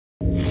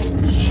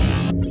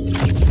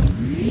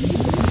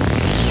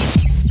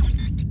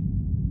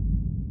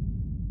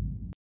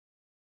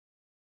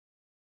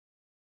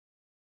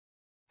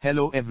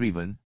Hello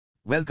everyone,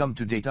 welcome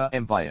to Data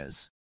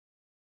Empires.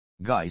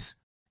 Guys,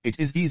 it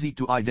is easy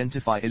to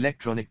identify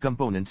electronic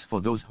components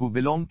for those who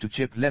belong to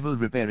chip-level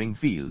repairing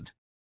field.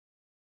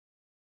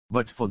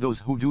 But for those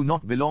who do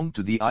not belong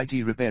to the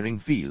IT repairing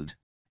field,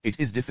 it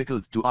is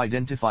difficult to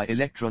identify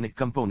electronic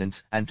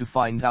components and to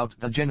find out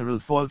the general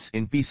faults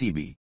in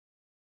PCB.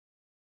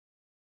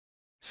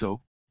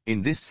 So,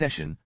 in this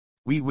session,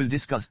 we will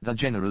discuss the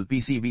general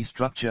PCB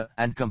structure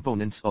and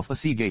components of a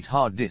Seagate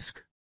hard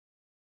disk.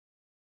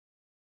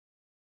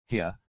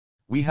 Here,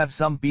 we have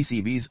some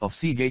PCBs of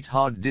Seagate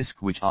hard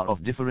disk which are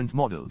of different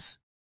models.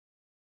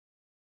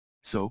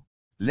 So,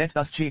 let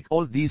us check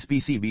all these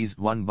PCBs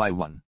one by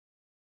one.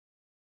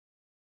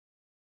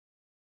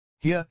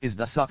 Here is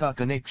the SATA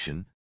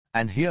connection,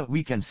 and here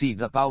we can see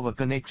the power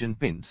connection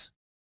pins.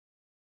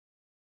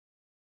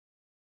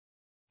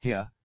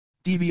 Here,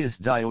 TVS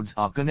diodes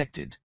are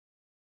connected.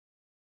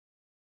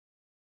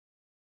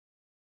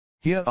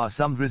 Here are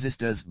some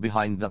resistors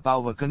behind the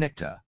power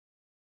connector.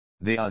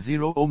 They are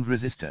 0 ohm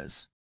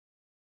resistors.